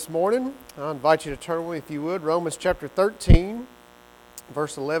This morning, I invite you to turn with me, if you would, Romans chapter 13,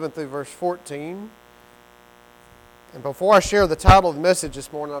 verse 11 through verse 14. And before I share the title of the message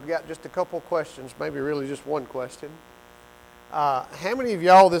this morning, I've got just a couple of questions, maybe really just one question. How many of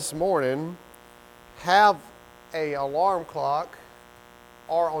y'all this morning have an alarm clock,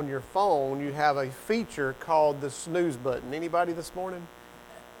 or on your phone you have a feature called the snooze button? Anybody this morning?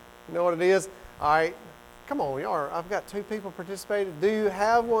 You know what it is? All right. Come on, y'all. I've got two people participating. Do you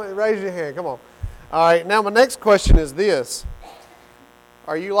have one? Raise your hand. Come on. All right. Now, my next question is this.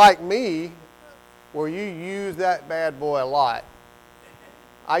 Are you like me where you use that bad boy a lot?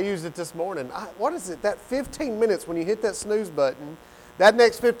 I used it this morning. What is it? That 15 minutes when you hit that snooze button, that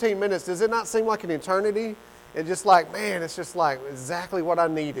next 15 minutes, does it not seem like an eternity? It's just like, man, it's just like exactly what I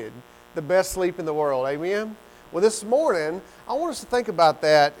needed. The best sleep in the world. Amen? Well, this morning, I want us to think about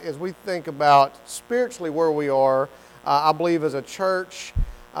that as we think about spiritually where we are, I believe as a church,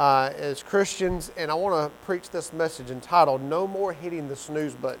 as Christians, and I want to preach this message entitled, No More Hitting the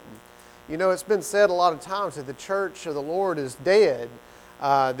Snooze Button. You know, it's been said a lot of times that the church of the Lord is dead,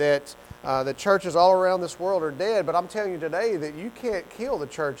 that the churches all around this world are dead, but I'm telling you today that you can't kill the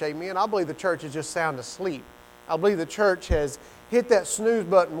church, amen? I believe the church is just sound asleep. I believe the church has hit that snooze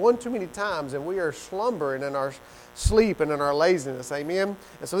button one too many times, and we are slumbering in our sleep and in our laziness. Amen?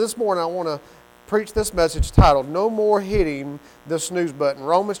 And so this morning I want to preach this message titled, No More Hitting the Snooze Button.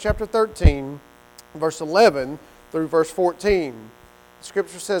 Romans chapter 13, verse 11 through verse 14. The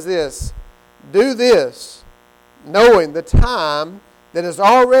scripture says this, Do this, knowing the time that is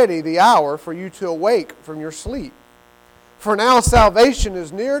already the hour for you to awake from your sleep. For now salvation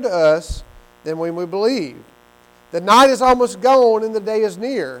is nearer to us than when we believed. The night is almost gone and the day is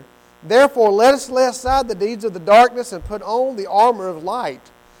near. Therefore, let us lay aside the deeds of the darkness and put on the armor of light.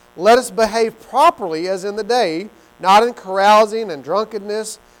 Let us behave properly as in the day, not in carousing and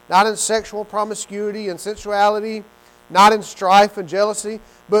drunkenness, not in sexual promiscuity and sensuality, not in strife and jealousy,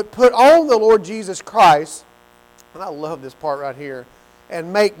 but put on the Lord Jesus Christ, and I love this part right here,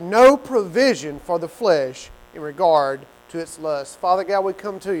 and make no provision for the flesh in regard to its lust. Father God, we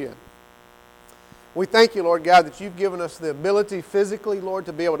come to you. We thank you, Lord God, that you've given us the ability physically, Lord,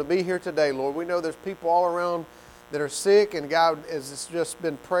 to be able to be here today, Lord. We know there's people all around that are sick, and God, as it's just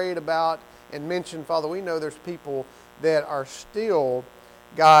been prayed about and mentioned, Father, we know there's people that are still,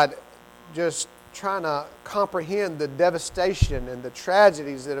 God, just trying to comprehend the devastation and the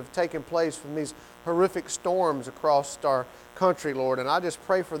tragedies that have taken place from these horrific storms across our country, Lord. And I just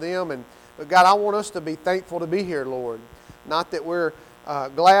pray for them. But God, I want us to be thankful to be here, Lord. Not that we're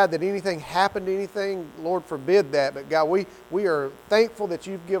glad that anything happened to anything. Lord forbid that. But God, we are thankful that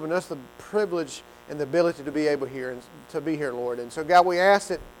you've given us the privilege and the ability to be able here and to be here, Lord. And so, God, we ask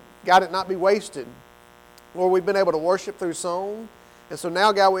that, God, it not be wasted. Lord, we've been able to worship through song. And so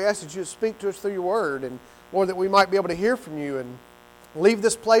now, God, we ask that you speak to us through your word. And, Lord, that we might be able to hear from you and leave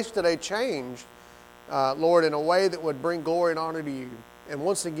this place today changed, Lord, in a way that would bring glory and honor to you. And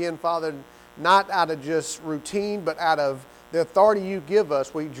once again, Father, not out of just routine, but out of the authority you give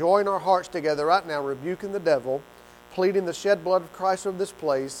us, we join our hearts together right now, rebuking the devil, pleading the shed blood of Christ over this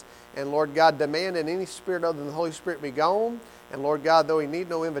place, and Lord God, demanding any spirit other than the Holy Spirit be gone. And Lord God, though he need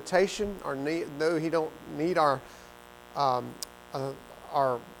no invitation, or though he don't need our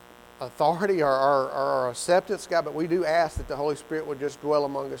authority or our acceptance, God, but we do ask that the Holy Spirit would just dwell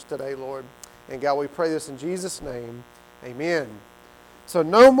among us today, Lord. And God, we pray this in Jesus' name. Amen. So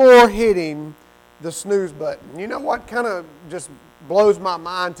no more hitting the snooze button. You know what kind of just blows my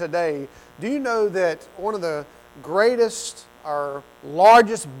mind today? Do you know that one of the greatest or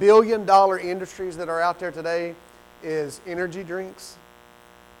largest billion-dollar industries that are out there today is energy drinks?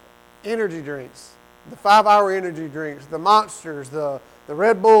 Energy drinks. The 5-hour energy drinks, the Monsters, the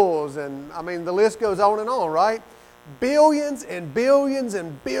Red Bulls, and I mean the list goes on, right? Billions and billions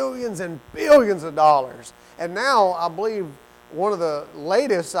and billions and billions of dollars. And now I believe one of the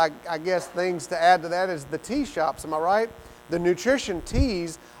latest, I guess, things to add to that is the tea shops. Am I right? The nutrition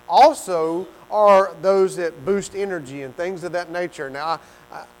teas also are those that boost energy and things of that nature. Now,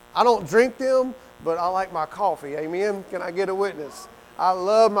 I don't drink them, but I like my coffee. Amen? Can I get a witness? I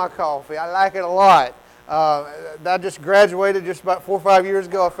love my coffee. I like it a lot. I just graduated just about 4 or 5 years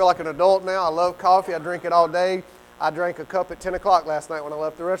ago. I feel like an adult now. I love coffee. I drink it all day. I drank a cup at 10 o'clock last night when I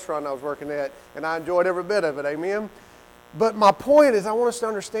left the restaurant I was working at, and I enjoyed every bit of it. Amen? But my point is, I want us to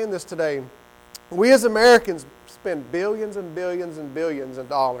understand this today. We as Americans spend billions and billions and billions of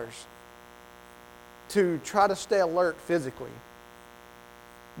dollars to try to stay alert physically.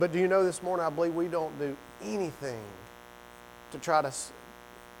 But do you know this morning, I believe we don't do anything to try to,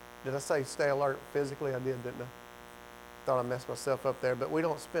 did I say stay alert physically? I did, didn't I? Thought I messed myself up there, but we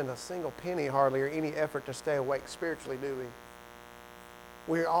don't spend a single penny hardly or any effort to stay awake spiritually, do we?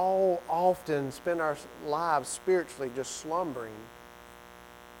 We all often spend our lives spiritually just slumbering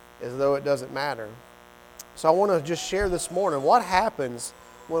as though it doesn't matter. So I want to just share this morning what happens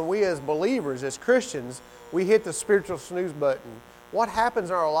when we as believers, as Christians, we hit the spiritual snooze button. What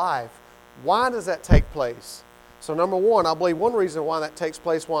happens in our life? Why does that take place? So number one, I believe one reason why that takes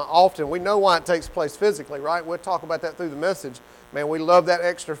place often, we know why it takes place physically, right? We'll talk about that through the message. Man, we love that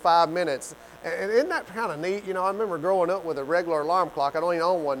extra 5 minutes. And isn't that kind of neat? You know, I remember growing up with a regular alarm clock. I don't even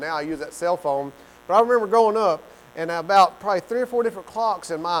own one now. I use that cell phone. But I remember growing up and about probably 3 or 4 different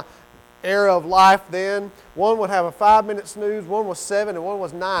clocks in my era of life then. One would have a 5-minute snooze, one was 7, and one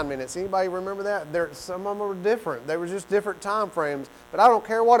was 9 minutes. Anybody remember that? Some of them were different. They were just different time frames. But I don't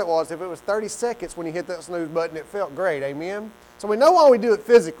care what it was. If it was 30 seconds when you hit that snooze button, it felt great. Amen? So we know why we do it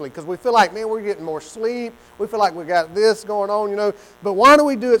physically, because we feel like, man, we're getting more sleep. We feel like we got this going on, you know. But why do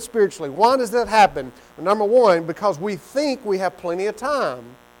we do it spiritually? Why does that happen? Well, number one, because we think we have plenty of time.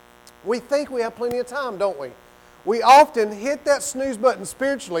 We think we have plenty of time, don't we? We often hit that snooze button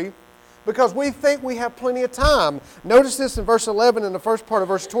spiritually because we think we have plenty of time. Notice this in verse 11 and the first part of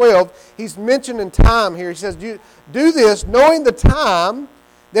verse 12. He's mentioning time here. He says, do this knowing the time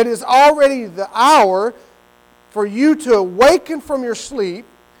that is already the hour for you to awaken from your sleep.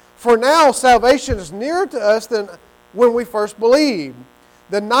 For now salvation is nearer to us than when we first believed.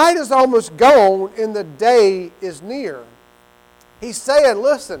 The night is almost gone and the day is near. He's saying,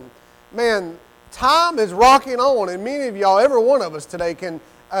 listen, man, time is rocking on, and many of y'all, every one of us today can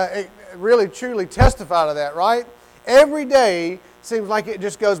really truly testify to that, right? Every day seems like it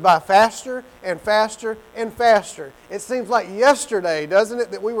just goes by faster and faster and faster. It seems like yesterday, doesn't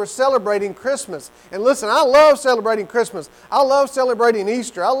it, that we were celebrating Christmas. And listen, I love celebrating Christmas. I love celebrating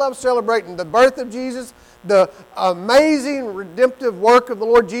Easter. I love celebrating the birth of Jesus, the amazing redemptive work of the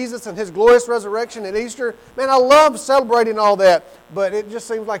Lord Jesus and His glorious resurrection at Easter. Man, I love celebrating all that, but it just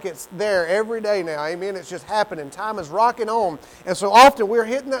seems like it's there every day now. Amen? It's just happening. Time is rocking on. And so often we're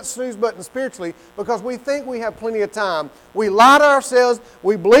hitting that snooze button spiritually because we think we have plenty of time. We lie to ourselves,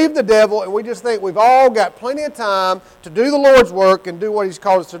 we believe the devil, and we just think we've all got plenty of time to do the Lord's work and do what He's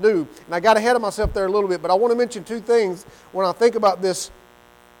called us to do. And I got ahead of myself there a little bit, but I want to mention two things when I think about this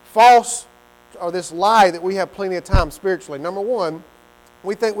false or this lie that we have plenty of time spiritually. Number one,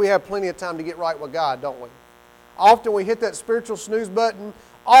 we think we have plenty of time to get right with God, don't we? Often we hit that spiritual snooze button,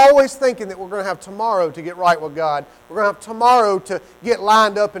 always thinking that we're going to have tomorrow to get right with God. We're going to have tomorrow to get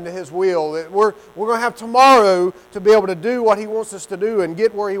lined up into His will. We're going to have tomorrow to be able to do what He wants us to do and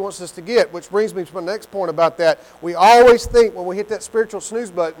get where He wants us to get, which brings me to my next point about that. We always think when we hit that spiritual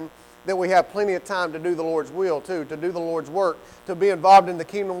snooze button that we have plenty of time to do the Lord's will too, to do the Lord's work, to be involved in the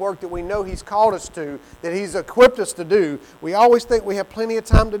kingdom work that we know He's called us to, that He's equipped us to do. We always think we have plenty of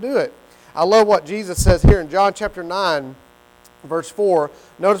time to do it. I love what Jesus says here in John chapter 9, verse 4.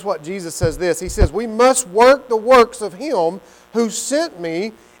 Notice what Jesus says this. He says, we must work the works of Him who sent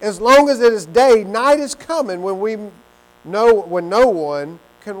me as long as it is day. Night is coming when no one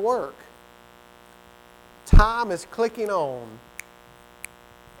can work. Time is clicking on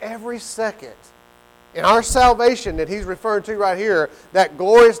every second. In our salvation that He's referring to right here, that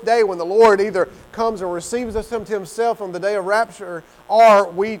glorious day when the Lord either comes and receives us unto Himself on the day of rapture, or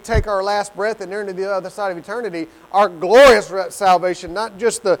we take our last breath and enter into the other side of eternity, our glorious salvation, not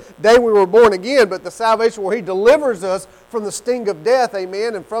just the day we were born again, but the salvation where He delivers us from the sting of death,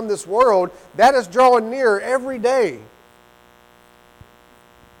 amen, and from this world, that is drawing nearer every day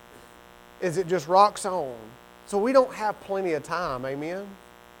as it just rocks on. So we don't have plenty of time, amen?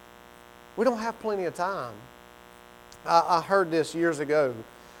 We don't have plenty of time. I heard this years ago.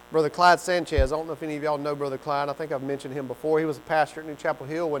 Brother Clyde Sanchez, I don't know if any of y'all know Brother Clyde. I think I've mentioned him before. He was a pastor at New Chapel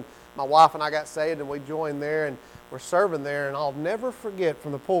Hill when my wife and I got saved, and we joined there and we're serving there. And I'll never forget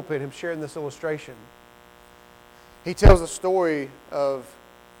from the pulpit him sharing this illustration. He tells a story of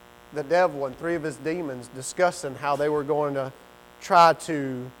the devil and 3 of his demons discussing how they were going to try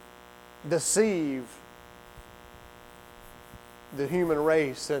to deceive the human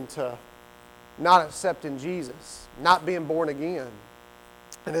race and to not accepting Jesus, not being born again.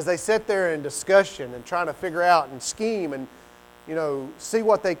 And as they sat there in discussion and trying to figure out and scheme and, see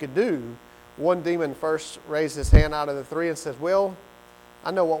what they could do, one demon first raised his hand out of the 3 and says, well,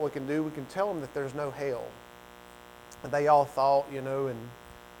 I know what we can do. We can tell them that there's no hell. And they all thought,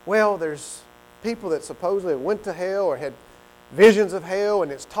 there's people that supposedly went to hell or had visions of hell,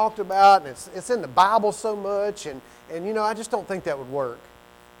 and it's talked about, and it's in the Bible so much, and I just don't think that would work.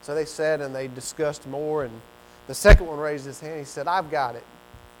 So they sat and they discussed more, and the second one raised his hand. He said, I've got it.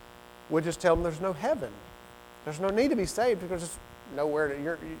 We'll just tell them there's no heaven. There's no need to be saved because there's nowhere to,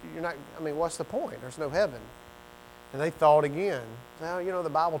 you're not, I mean, what's the point? There's no heaven. And they thought again, well, the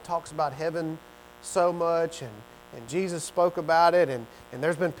Bible talks about heaven so much, and Jesus spoke about it, and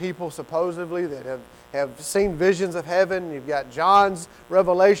there's been people supposedly that have seen visions of heaven. You've got John's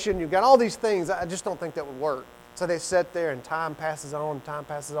revelation. You've got all these things. I just don't think that would work. So they sat there, and time passes on, time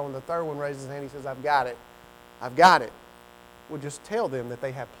passes on. The third one raises his hand. He says, I've got it. I've got it. We'll just tell them that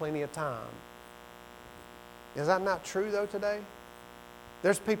they have plenty of time. Is that not true, though, today?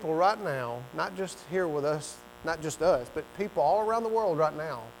 There's people right now, not just here with us, not just us, but people all around the world right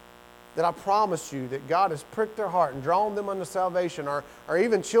now that I promise you that God has pricked their heart and drawn them unto salvation, or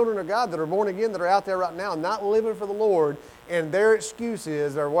even children of God that are born again that are out there right now not living for the Lord, and their excuse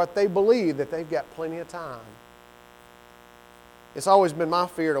is, or what they believe, that they've got plenty of time. It's always been my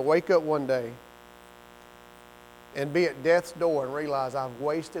fear to wake up one day and be at death's door and realize I've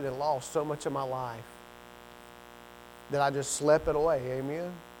wasted and lost so much of my life that I just slept it away.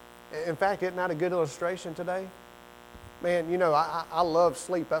 Amen? In fact, isn't that a good illustration today? Man, I love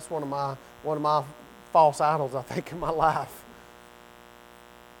sleep. That's one of my false idols, I think, in my life.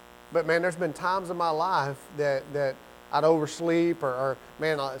 But man, there's been times in my life that I'd oversleep, or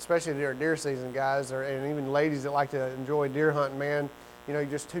man, especially during deer season, guys, and even ladies that like to enjoy deer hunting, man, you're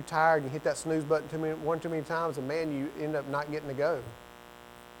just too tired, and you hit that snooze button one too many times, and man, you end up not getting to go.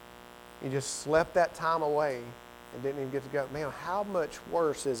 You just slept that time away and didn't even get to go. Man, how much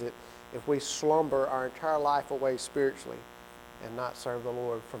worse is it if we slumber our entire life away spiritually and not serve the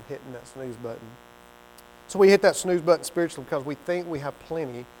Lord from hitting that snooze button? So we hit that snooze button spiritually because we think we have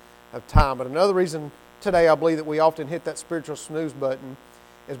plenty of time. But another reason today I believe that we often hit that spiritual snooze button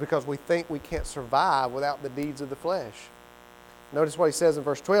is because we think we can't survive without the deeds of the flesh. Notice what he says in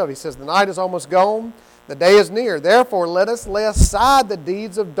verse 12. He says, the night is almost gone, the day is near. Therefore, let us lay aside the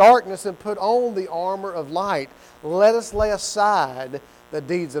deeds of darkness and put on the armor of light. Let us lay aside the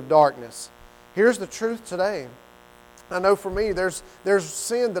deeds of darkness. Here's the truth today. I know for me, there's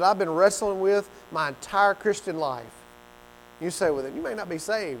sin that I've been wrestling with my entire Christian life. You say, well, then you may not be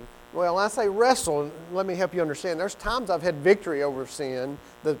saved. Well, when I say wrestle, let me help you understand. There's times I've had victory over sin,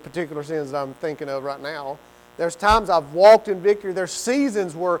 the particular sins that I'm thinking of right now. There's times I've walked in victory. There's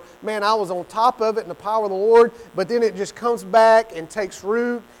seasons where, man, I was on top of it in the power of the Lord, but then it just comes back and takes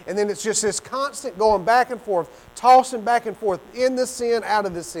root, and then it's just this constant going back and forth, tossing back and forth, in the sin, out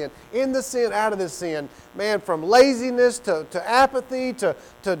of the sin, in the sin, out of the sin. Man, from laziness to apathy to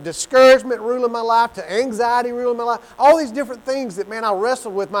discouragement ruling my life, to anxiety ruling my life, all these different things that, man, I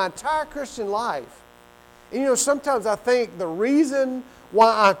wrestled with my entire Christian life. And sometimes I think the reason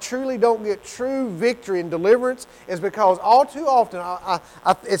why I truly don't get true victory and deliverance is because all too often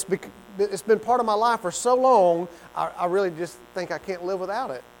it's been part of my life for so long, I really just think I can't live without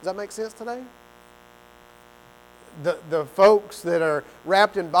it. Does that make sense today? The folks that are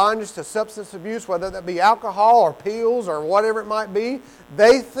wrapped in bondage to substance abuse, whether that be alcohol or pills or whatever it might be,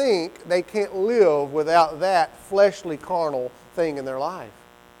 they think they can't live without that fleshly, carnal thing in their life.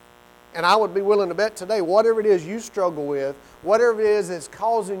 And I would be willing to bet today, whatever it is you struggle with, whatever it is that's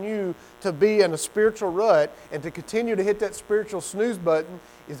causing you to be in a spiritual rut and to continue to hit that spiritual snooze button,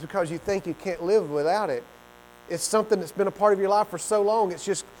 is because you think you can't live without it. It's something that's been a part of your life for so long, it's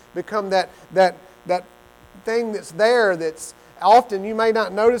just become that thing that's there that's often you may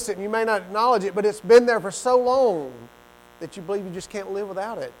not notice it and you may not acknowledge it, but it's been there for so long that you believe you just can't live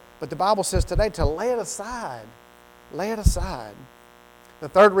without it. But the Bible says today to lay it aside. Lay it aside. The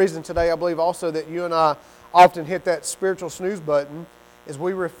third reason today I believe also that you and I often hit that spiritual snooze button is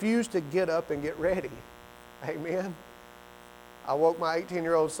we refuse to get up and get ready. Amen. I woke my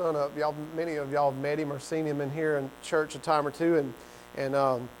 18-year-old son up. Many of y'all have met him or seen him in here in church a time or two. And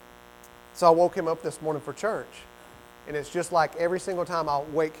so I woke him up this morning for church. And it's just like every single time I'll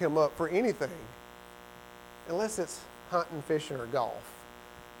wake him up for anything, unless it's hunting, fishing, or golf.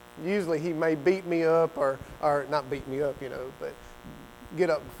 Usually he may beat me up or not beat me up, but get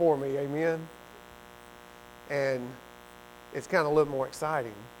up before me, amen? And it's kind of a little more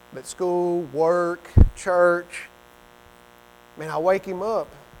exciting. But school, work, church, man, I wake him up.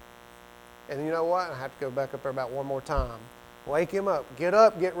 And you know what? I have to go back up there about one more time. Wake him up. Get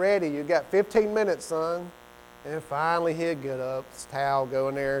up, get ready. You got 15 minutes, son. And then finally he'd get up, his towel, go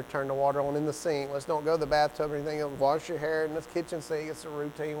in there, turn the water on in the sink. Let's don't go to the bathtub or anything else. Wash your hair in this kitchen sink. It's a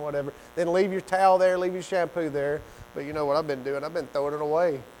routine, whatever. Then leave your towel there, leave your shampoo there. But you know what I've been doing? I've been throwing it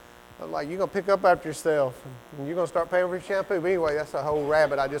away. I'm like, you're going to pick up after yourself. And you're going to start paying for your shampoo. But anyway, that's a whole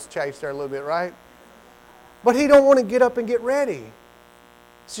rabbit I just chased there a little bit, right? But he don't want to get up and get ready.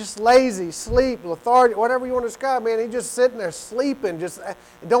 It's just lazy, sleep, lethargic, whatever you want to describe, man. He's just sitting there sleeping, just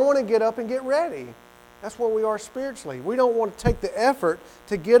don't want to get up and get ready. That's where we are spiritually. We don't want to take the effort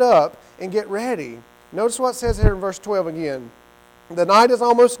to get up and get ready. Notice what it says here in verse 12 again. The night is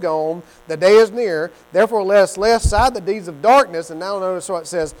almost gone, the day is near, therefore let us lay aside the deeds of darkness, and now notice what it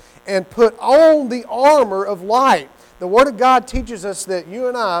says, and put on the armor of light. The Word of God teaches us that you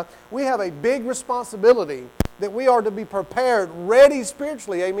and I, we have a big responsibility, that we are to be prepared, ready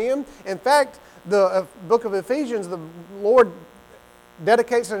spiritually, amen? In fact, the book of Ephesians, the Lord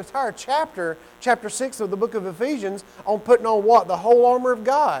dedicates an entire chapter 6 of the book of Ephesians, on putting on what? The whole armor of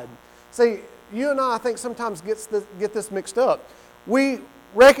God. See, you and I think, sometimes get this mixed up. We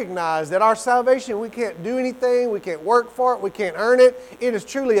recognize that our salvation, we can't do anything, we can't work for it, we can't earn it. It is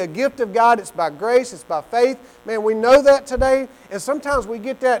truly a gift of God. It's by grace, it's by faith. Man, we know that today, and sometimes we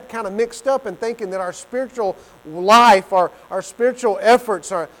get that kind of mixed up in thinking that our spiritual life, our spiritual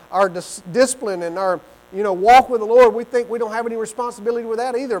efforts, our discipline, and our walk with the Lord, we think we don't have any responsibility with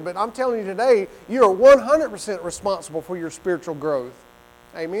that either. But I'm telling you today, you are 100% responsible for your spiritual growth.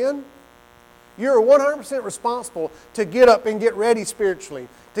 Amen? You're 100% responsible to get up and get ready spiritually,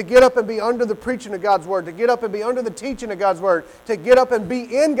 to get up and be under the preaching of God's Word, to get up and be under the teaching of God's Word, to get up and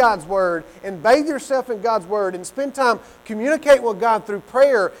be in God's Word and bathe yourself in God's Word and spend time communicating with God through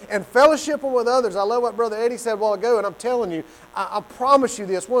prayer and fellowshipping with others. I love what Brother Eddie said a while ago, and I'm telling you, I promise you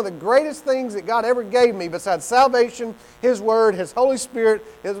this, one of the greatest things that God ever gave me besides salvation, His Word, His Holy Spirit,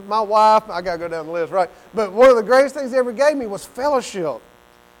 my wife, I got to go down the list, right? But one of the greatest things He ever gave me was fellowship.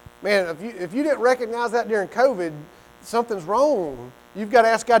 Man, if you didn't recognize that during COVID, something's wrong. You've got to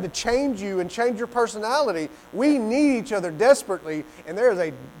ask God to change you and change your personality. We need each other desperately, and there is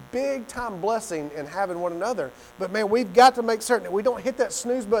a big-time blessing in having one another. But man, we've got to make certain that we don't hit that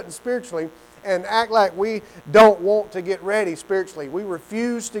snooze button spiritually and act like we don't want to get ready spiritually. We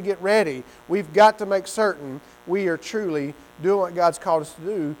refuse to get ready. We've got to make certain we are truly doing what God's called us to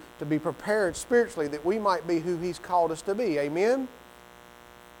do, to be prepared spiritually, that we might be who He's called us to be. Amen?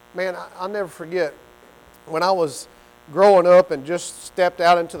 Man, I'll never forget when I was growing up and just stepped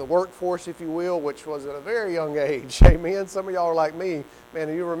out into the workforce, if you will, which was at a very young age. Amen. Some of y'all are like me.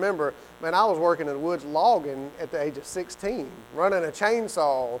 Man, you remember, man, I was working in the woods logging at the age of 16, running a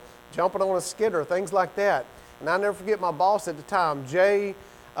chainsaw, jumping on a skidder, things like that. And I'll never forget my boss at the time, Jay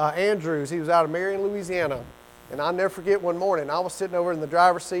Andrews. He was out of Marion, Louisiana. And I'll never forget one morning, I was sitting over in the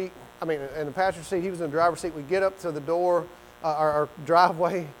driver's seat, in the passenger seat, he was in the driver's seat. We get up to the door, our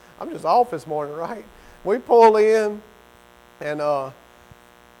driveway. I'm just off this morning, right? We pull in, and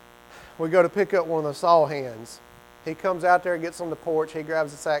we go to pick up one of the saw hands. He comes out there, gets on the porch, he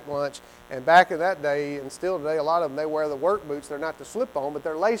grabs a sack lunch, and back in that day, and still today, a lot of them, they wear the work boots. They're not the slip-on, but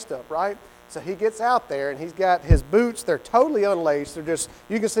they're laced up, right? So he gets out there, and he's got his boots. They're totally unlaced. They're just,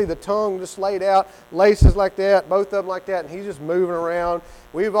 you can see the tongue just laid out, laces like that, both of them like that, and he's just moving around.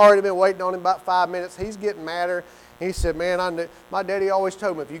 We've already been waiting on him about 5 minutes. He's getting madder. He said, man, my daddy always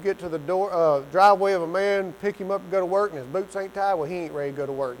told me, if you get to the driveway of a man, pick him up and go to work, and his boots ain't tied, well, he ain't ready to go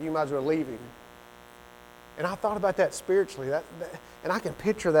to work. You might as well leave him. And I thought about that spiritually, and I can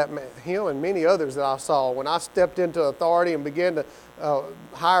picture that him and many others that I saw when I stepped into authority and began to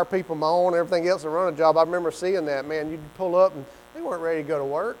hire people my own and everything else and run a job. I remember seeing that, man. You'd pull up, and they weren't ready to go to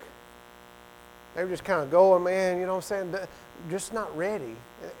work. They were just kind of going, man, you know what I'm saying, just not ready.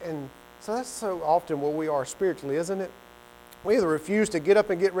 And so that's so often where we are spiritually, isn't it? We either refuse to get up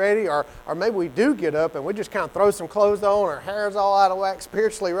and get ready, or maybe we do get up and we just kind of throw some clothes on, our hair's all out of whack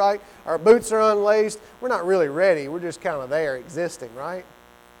spiritually, right? Our boots are unlaced. We're not really ready. We're just kind of there existing, right?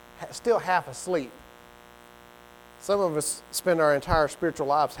 Still half asleep. Some of us spend our entire spiritual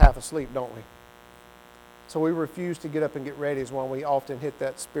lives half asleep, don't we? So we refuse to get up and get ready is why we often hit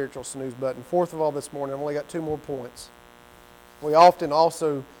that spiritual snooze button. Fourth of all, this morning, I've only got 2 more points. We often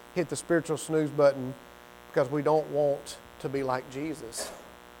also hit the spiritual snooze button because we don't want to be like Jesus.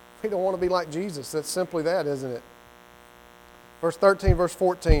 We don't want to be like Jesus. That's simply that, isn't it? Verse 13, verse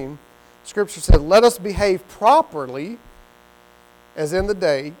 14, Scripture says, let us behave properly as in the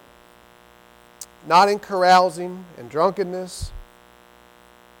day, not in carousing and drunkenness,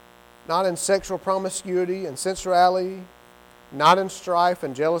 not in sexual promiscuity and sensuality, not in strife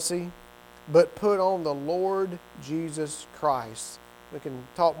and jealousy, but put on the Lord Jesus Christ. We can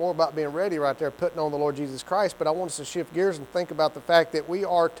talk more about being ready right there, putting on the Lord Jesus Christ, but I want us to shift gears and think about the fact that we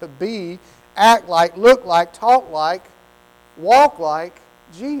are to be, act like, look like, talk like, walk like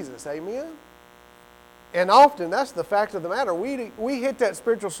Jesus. Amen? And often that's the fact of the matter. We hit that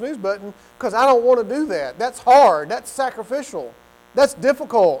spiritual snooze button because I don't want to do that. That's hard. That's sacrificial. That's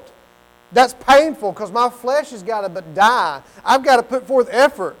difficult. That's painful because my flesh has got to die. I've got to put forth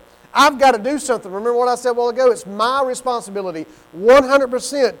effort. I've got to do something. Remember what I said a while ago? It's my responsibility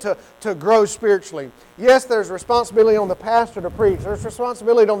 100% to grow spiritually. Yes, there's responsibility on the pastor to preach. There's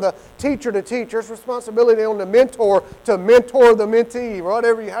responsibility on the teacher to teach. There's responsibility on the mentor to mentor the mentee,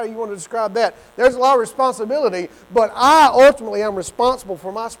 whatever how you want to describe that. There's a lot of responsibility, but I ultimately am responsible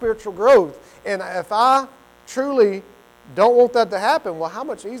for my spiritual growth. And if I truly don't want that to happen, well, how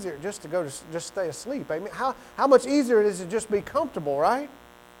much easier just to go to just stay asleep? I mean, how much easier it is to just be comfortable, right?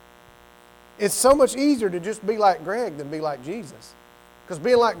 It's so much easier to just be like Greg than be like Jesus. Because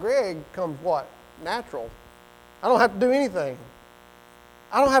being like Greg comes what? Natural. I don't have to do anything.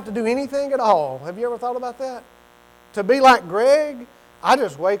 I don't have to do anything at all. Have you ever thought about that? To be like Greg, I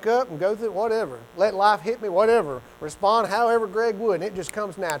just wake up and go through whatever. Let life hit me, whatever. Respond however Greg would, and it just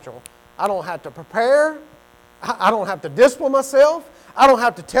comes natural. I don't have to prepare. I don't have to discipline myself. I don't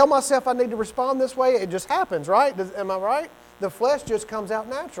have to tell myself I need to respond this way. It just happens, right? Am I right? The flesh just comes out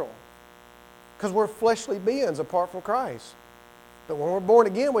natural. Because we're fleshly beings apart from Christ. But when we're born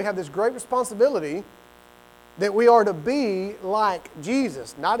again, we have this great responsibility that we are to be like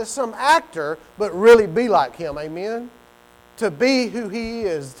Jesus. Not as some actor, but really be like Him. Amen? To be who He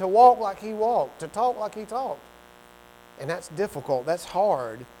is. To walk like He walked. To talk like He talked. And that's difficult. That's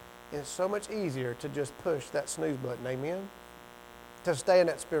hard. And it's so much easier to just push that snooze button. Amen? To stay in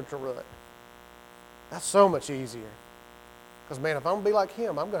that spiritual rut. That's so much easier. Because, man, if I'm going to be like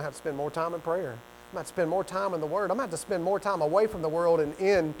Him, I'm going to have to spend more time in prayer. I'm going to have to spend more time in the Word. I'm going to have to spend more time away from the world and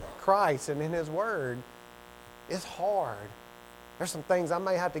in Christ and in His Word. It's hard. There's some things I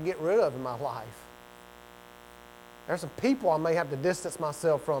may have to get rid of in my life. There's some people I may have to distance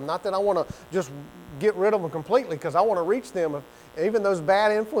myself from. Not that I want to just get rid of them completely, because I want to reach them. Even those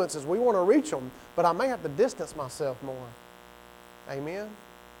bad influences, we want to reach them. But I may have to distance myself more. Amen?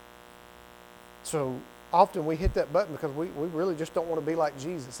 So often we hit that button because we really just don't want to be like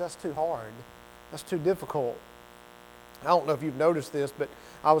Jesus. That's too hard. That's too difficult. I don't know if you've noticed this, but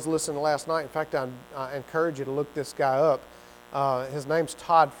I was listening last night. In fact, I encourage you to look this guy up. His name's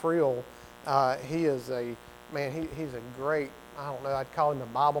Todd Friel. He is he's a great, I don't know, I'd call him a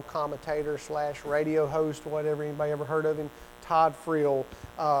Bible commentator / radio host, whatever. Anybody ever heard of him? Todd Friel.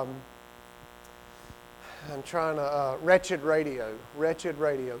 I'm trying to, Wretched Radio,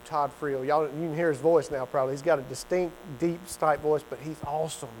 Todd Friel. Y'all, you can hear his voice now probably. He's got a distinct, deep type voice, but he's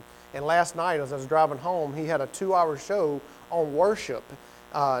awesome. And last night as I was driving home, he had a 2-hour show on worship.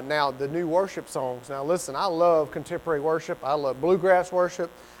 Now, the new worship songs. Now, listen, I love contemporary worship. I love bluegrass worship.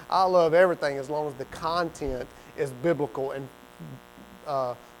 I love everything as long as the content is biblical and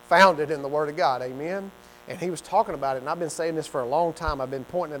founded in the Word of God. Amen? And he was talking about it, and I've been saying this for a long time. I've been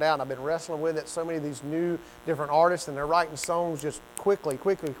pointing it out, and I've been wrestling with it. So many of these new different artists, and they're writing songs just quickly.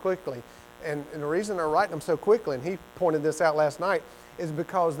 And the reason they're writing them so quickly, and he pointed this out last night, is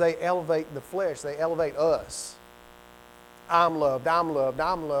because they elevate the flesh. They elevate us. I'm loved, I'm loved,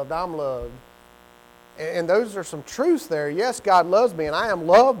 I'm loved, I'm loved. And those are some truths there. Yes, God loves me, and I am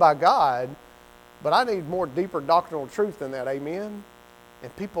loved by God, but I need more deeper doctrinal truth than that. Amen?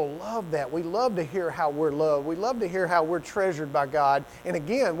 And people love that. We love to hear how we're loved. We love to hear how we're treasured by God. And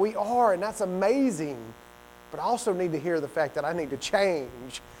again, we are, and that's amazing. But I also need to hear the fact that I need to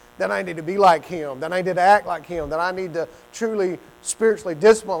change, that I need to be like Him, that I need to act like Him, that I need to truly spiritually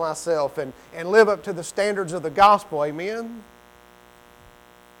discipline myself and live up to the standards of the gospel. Amen?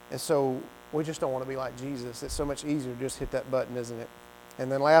 And so we just don't want to be like Jesus. It's so much easier to just hit that button, isn't it?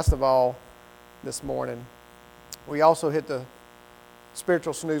 And then last of all, this morning, we also hit the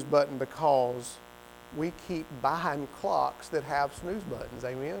spiritual snooze button because we keep buying clocks that have snooze buttons.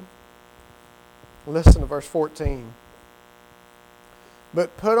 Amen? Listen to verse 14.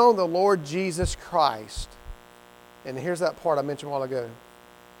 But put on the Lord Jesus Christ. And here's that part I mentioned a while ago.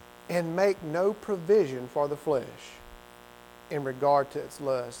 And make no provision for the flesh in regard to its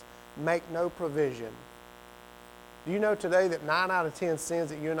lust. Make no provision. Do you know today that 9 out of 10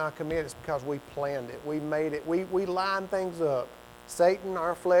 sins that you and I commit is because we planned it. We made it. We lined things up. Satan,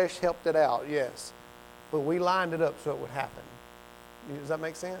 our flesh, helped it out, yes. But we lined it up so it would happen. Does that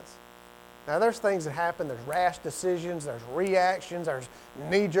make sense? Now, there's things that happen. There's rash decisions. There's reactions. There's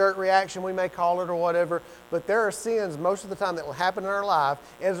knee-jerk reaction, we may call it, or whatever. But there are sins most of the time that will happen in our life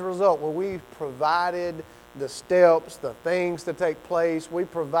as a result where we've provided the steps, the things to take place. We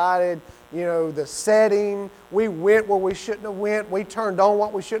provided, the setting. We went where we shouldn't have went. We turned on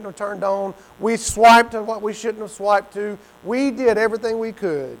what we shouldn't have turned on. We swiped to what we shouldn't have swiped to. We did everything we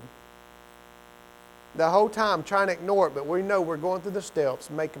could the whole time trying to ignore it, but we know we're going through the steps,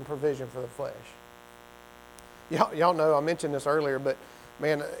 making provision for the flesh. Y'all know, I mentioned this earlier, but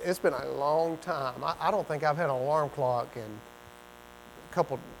man, it's been a long time. I don't think I've had an alarm clock in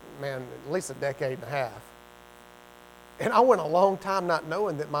man, at least a decade and a half. And I went a long time not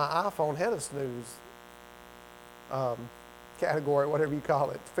knowing that my iPhone had a snooze category, whatever you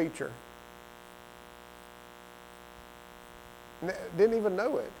call it, feature. Didn't even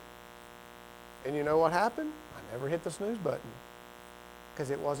know it. And you know what happened? I never hit the snooze button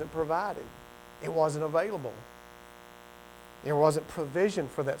because it wasn't provided. It wasn't available. There wasn't provision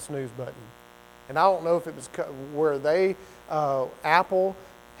for that snooze button. And I don't know if it was where Apple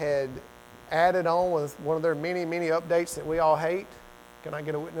had added on with one of their many, many updates that we all hate. Can I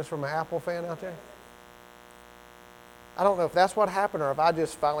get a witness from an Apple fan out there? I don't know if that's what happened or if I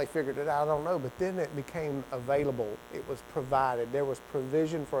just finally figured it out. I don't know. But then it became available. It was provided. There was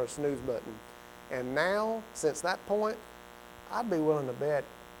provision for a snooze button. And now, since that point, I'd be willing to bet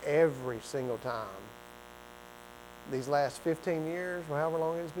every single time, these last 15 years, or however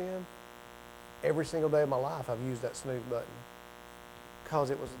long it's been, every single day of my life I've used that snooze button because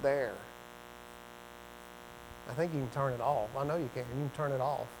it was there. I think you can turn it off. I know you can. You can turn it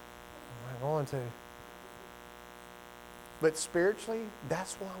off. I'm going to. But spiritually,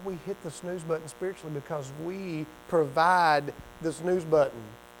 that's why we hit the snooze button spiritually, because we provide the snooze button.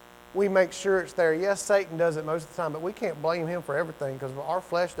 We make sure it's there. Yes, Satan does it most of the time, but we can't blame him for everything because our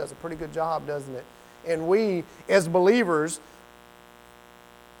flesh does a pretty good job, doesn't it? And we, as believers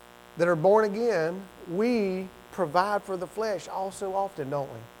that are born again, we provide for the flesh all so often, don't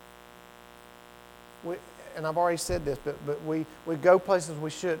we? And I've already said this, but we go places we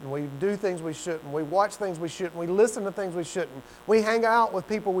shouldn't. We do things we shouldn't. We watch things we shouldn't. We listen to things we shouldn't. We hang out with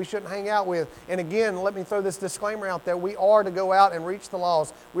people we shouldn't hang out with. And again, let me throw this disclaimer out there. We are to go out and reach the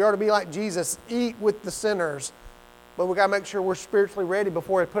lost. We are to be like Jesus, eat with the sinners. But we've got to make sure we're spiritually ready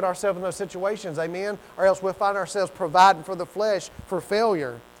before we put ourselves in those situations, amen? Or else we'll find ourselves providing for the flesh for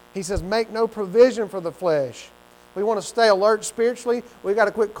failure. He says, make no provision for the flesh. We want to stay alert spiritually. We've got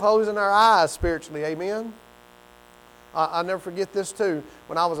to quit closing our eyes spiritually, amen? I'll never forget this too.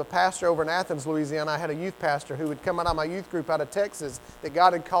 When I was a pastor over in Athens, Louisiana, I had a youth pastor who would come out of my youth group out of Texas that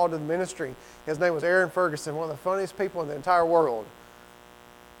God had called to the ministry. His name was Aaron Ferguson, one of the funniest people in the entire world.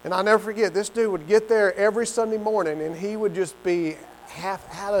 And I'll never forget, this dude would get there every Sunday morning and he would just be half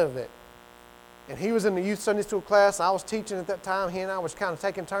out of it. And he was in the youth Sunday school class. I was teaching at that time. He and I was kind of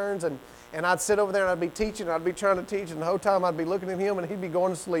taking turns, and I'd sit over there and I'd be teaching, and I'd be trying to teach, and the whole time I'd be looking at him and he'd be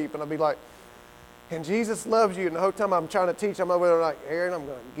going to sleep, and I'd be like, and Jesus loves you, and the whole time I'm trying to teach, I'm over there like, Aaron, I'm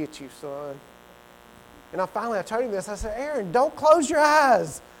going to get you, son. And I told him this. I said, Aaron, don't close your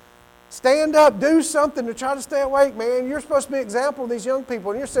eyes. Stand up, do something to try to stay awake, man. You're supposed to be an example of these young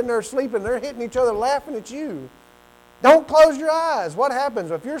people, and you're sitting there sleeping, they're hitting each other, laughing at you. Don't close your eyes. What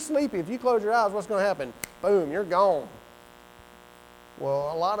happens? If you're sleepy, if you close your eyes, what's going to happen? Boom, you're gone.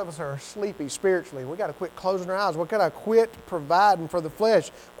 Well, a lot of us are sleepy spiritually. We've got to quit closing our eyes. We've got to quit providing for the flesh.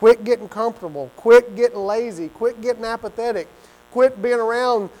 Quit getting comfortable. Quit getting lazy. Quit getting apathetic. Quit being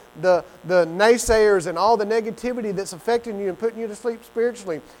around the naysayers and all the negativity that's affecting you and putting you to sleep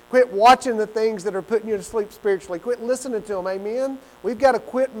spiritually. Quit watching the things that are putting you to sleep spiritually. Quit listening to them, amen? We've got to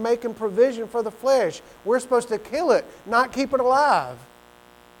quit making provision for the flesh. We're supposed to kill it, not keep it alive.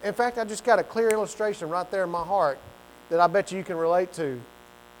 In fact, I just got a clear illustration right there in my heart that I bet you can relate to.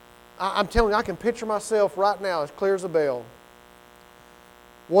 I'm telling you, I can picture myself right now as clear as a bell.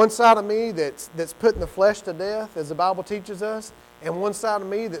 One side of me that's putting the flesh to death, as the Bible teaches us, and one side of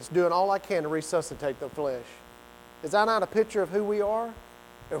me that's doing all I can to resuscitate the flesh. Is that not a picture of who we are?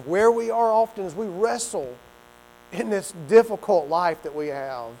 Of where we are often as we wrestle in this difficult life that we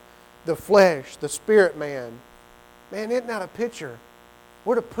have. The flesh, the spirit man. Man, isn't that a picture?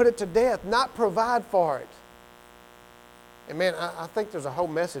 We're to put it to death, not provide for it. And man, I think there's a whole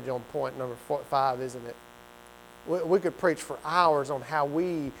message on point number 5, isn't it? We could preach for hours on how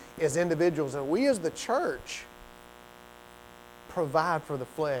we as individuals and we as the church provide for the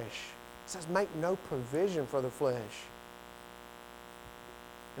flesh. It says make no provision for the flesh.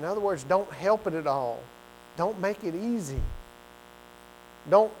 In other words, don't help it at all. Don't make it easy.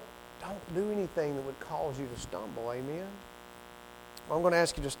 Don't do anything that would cause you to stumble. Amen? Well, I'm going to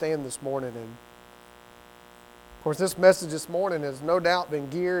ask you to stand this morning. And of course, this message this morning has no doubt been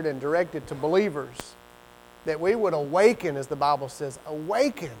geared and directed to believers. That we would awaken, as the Bible says,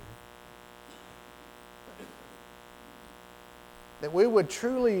 awaken. That we would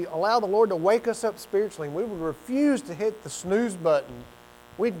truly allow the Lord to wake us up spiritually. And we would refuse to hit the snooze button.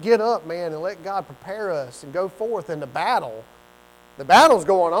 We'd get up, man, and let God prepare us and go forth into battle. The battle's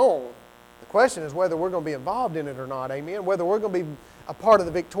going on. The question is whether we're going to be involved in it or not, amen? Whether we're going to be a part of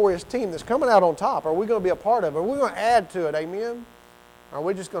the victorious team that's coming out on top. Are we going to be a part of it? Are we going to add to it, amen? Or are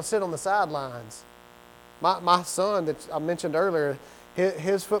we just going to sit on the sidelines? My son that I mentioned earlier,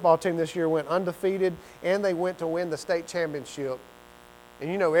 His football team this year went undefeated, and they went to win the state championship.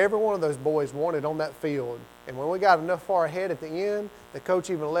 And you know, every one of those boys wanted on that field. And when we got enough far ahead at the end, the coach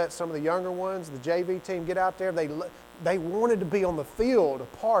even let some of the younger ones, the JV team, get out there. They wanted to be on the field, a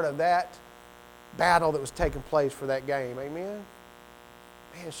part of that battle that was taking place for that game. Amen?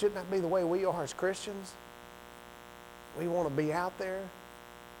 Man, shouldn't that be the way we are as Christians? We want to be out there,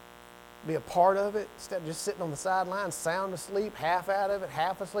 be a part of it, instead of just sitting on the sidelines, sound asleep, half out of it,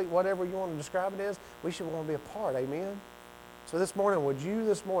 half asleep, whatever you want to describe it as. We should want to be a part. Amen? So this morning, if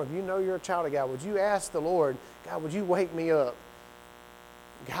you know you're a child of God, would you ask the Lord, God, would you wake me up?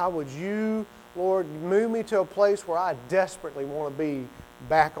 God, would you, Lord, move me to a place where I desperately want to be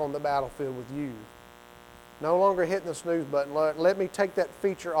back on the battlefield with you? No longer hitting the snooze button. Let me take that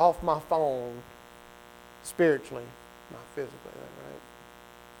feature off my phone spiritually, not physically, right?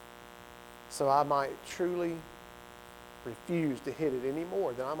 So I might truly refuse to hit it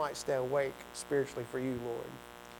anymore, then I might stay awake spiritually for you, Lord.